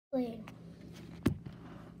My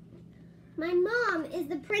mom is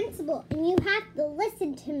the principal, and you have to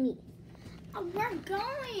listen to me. Oh, we're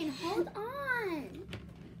going. Hold on.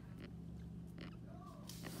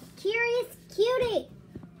 Curious cutie.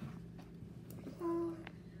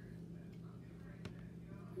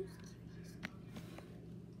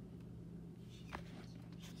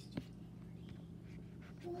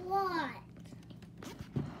 What?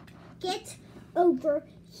 Get over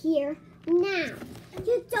here now.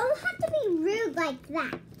 You don't have to be rude like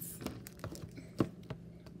that.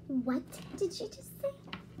 What did you just say?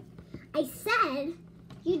 I said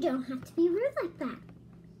you don't have to be rude like that.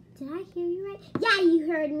 Did I hear you right? Yeah, you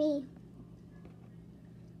heard me.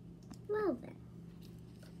 Well then.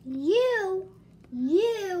 You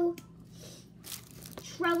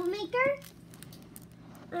troublemaker.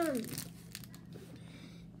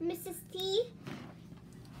 Mrs. T,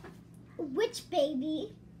 witch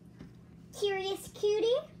baby, curious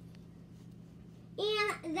cutie,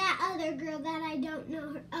 and that other girl that I don't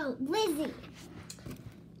know her. Oh, Lizzie.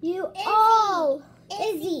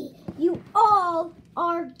 Izzy, you all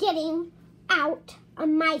are getting out of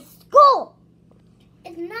my school.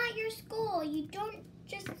 It's not your school. You don't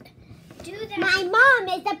just do that. My mom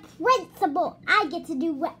is the principal. I get to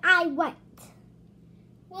do what I want.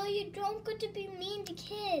 Well, you don't get to be mean to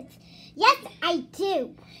kids. Yes, I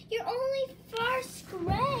do. You're only first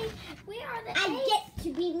grade. We are the I get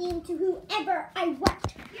to be mean to whoever I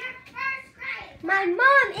want. You're first grade. My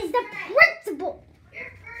mom is the principal.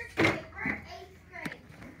 You're first grade. We're 8th grade.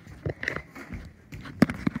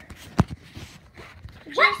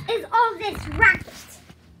 What is all this racket?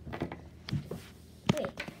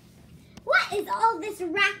 Wait. What is all this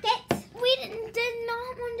racket? We did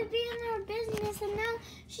not want to be in our business, and now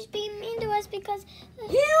she's being mean to us because... Who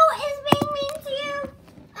is being mean to you?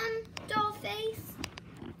 Dollface.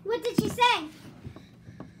 What did she say?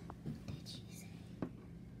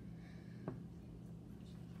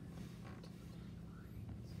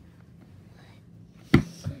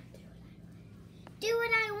 Do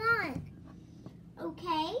what I want.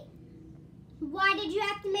 Okay. Why did you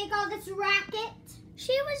have to make all this racket?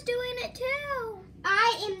 She was doing it too.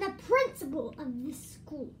 I am the principal of this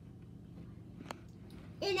school.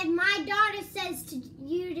 And if my daughter says to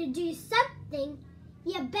you to do something,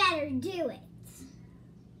 you better do it.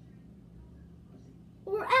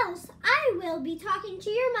 Or else I will be talking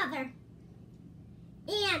to your mother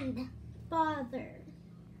and father.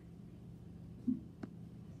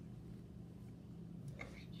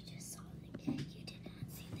 You just saw the kid. You did not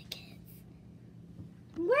see the kids.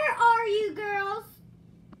 Where are you girls?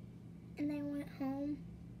 And they went home.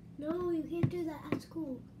 No, you can't do that at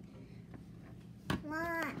school.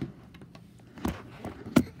 What?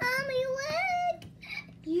 Mommy, look!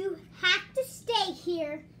 You have to stay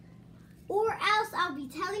here, or else I'll be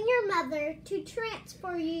telling your mother to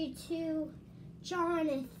transfer you to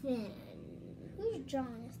Jonathan. Who's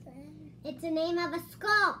Jonathan? It's the name of a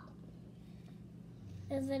school.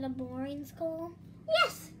 Is it a boring school?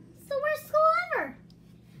 Yes, it's the worst school ever.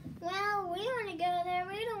 Well, we want to go there.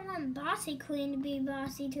 We don't want Bossy Queen to be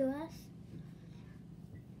bossy to us.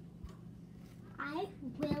 I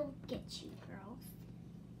will get you, girls.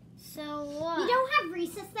 So what? You don't have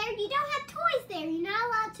recess there. You don't have toys there. You're not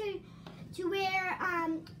allowed to wear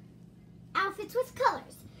outfits with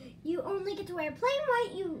colors. You only get to wear plain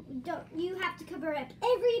white. You have to cover up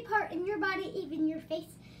every part in your body, even your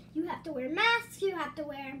face. You have to wear masks. You have to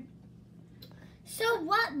wear. So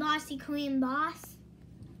what, Bossy Queen boss?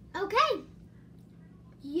 Okay.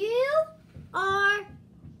 You are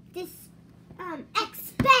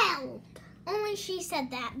expelled. Only she said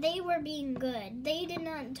that. They were being good. They did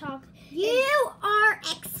not talk. You are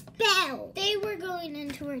expelled. They were going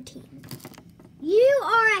into her team. You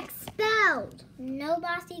are expelled. No,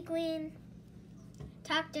 Bossy Queen.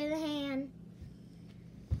 Talk to the hand.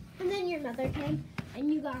 And then your mother came,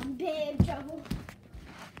 and you got in big trouble.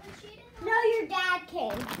 No, your dad came.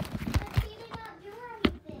 But she did not do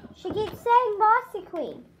anything. She keeps saying Bossy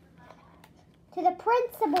Queen to the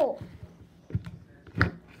principal.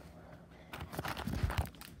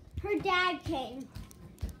 Her dad came.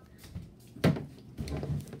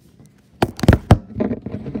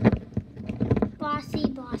 Bossy,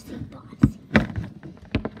 bossy, bossy.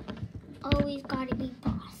 Always gotta be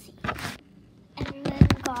bossy. Everyone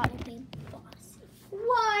gotta be bossy.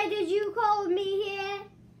 Why did you call me here?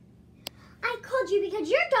 I called you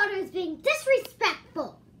because your daughter is being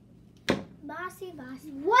disrespectful. Bossy,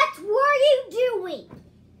 bossy. What were you doing?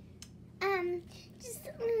 Just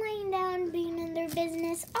laying down, being in their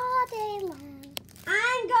business all day long.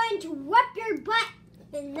 I'm going to whoop your butt,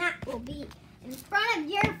 and that will be in front of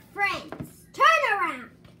your friends. Turn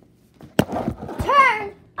around.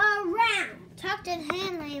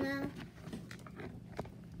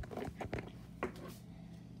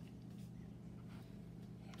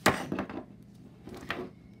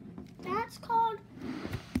 that's called?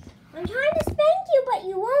 I'm trying to spank you, but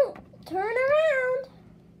you won't turn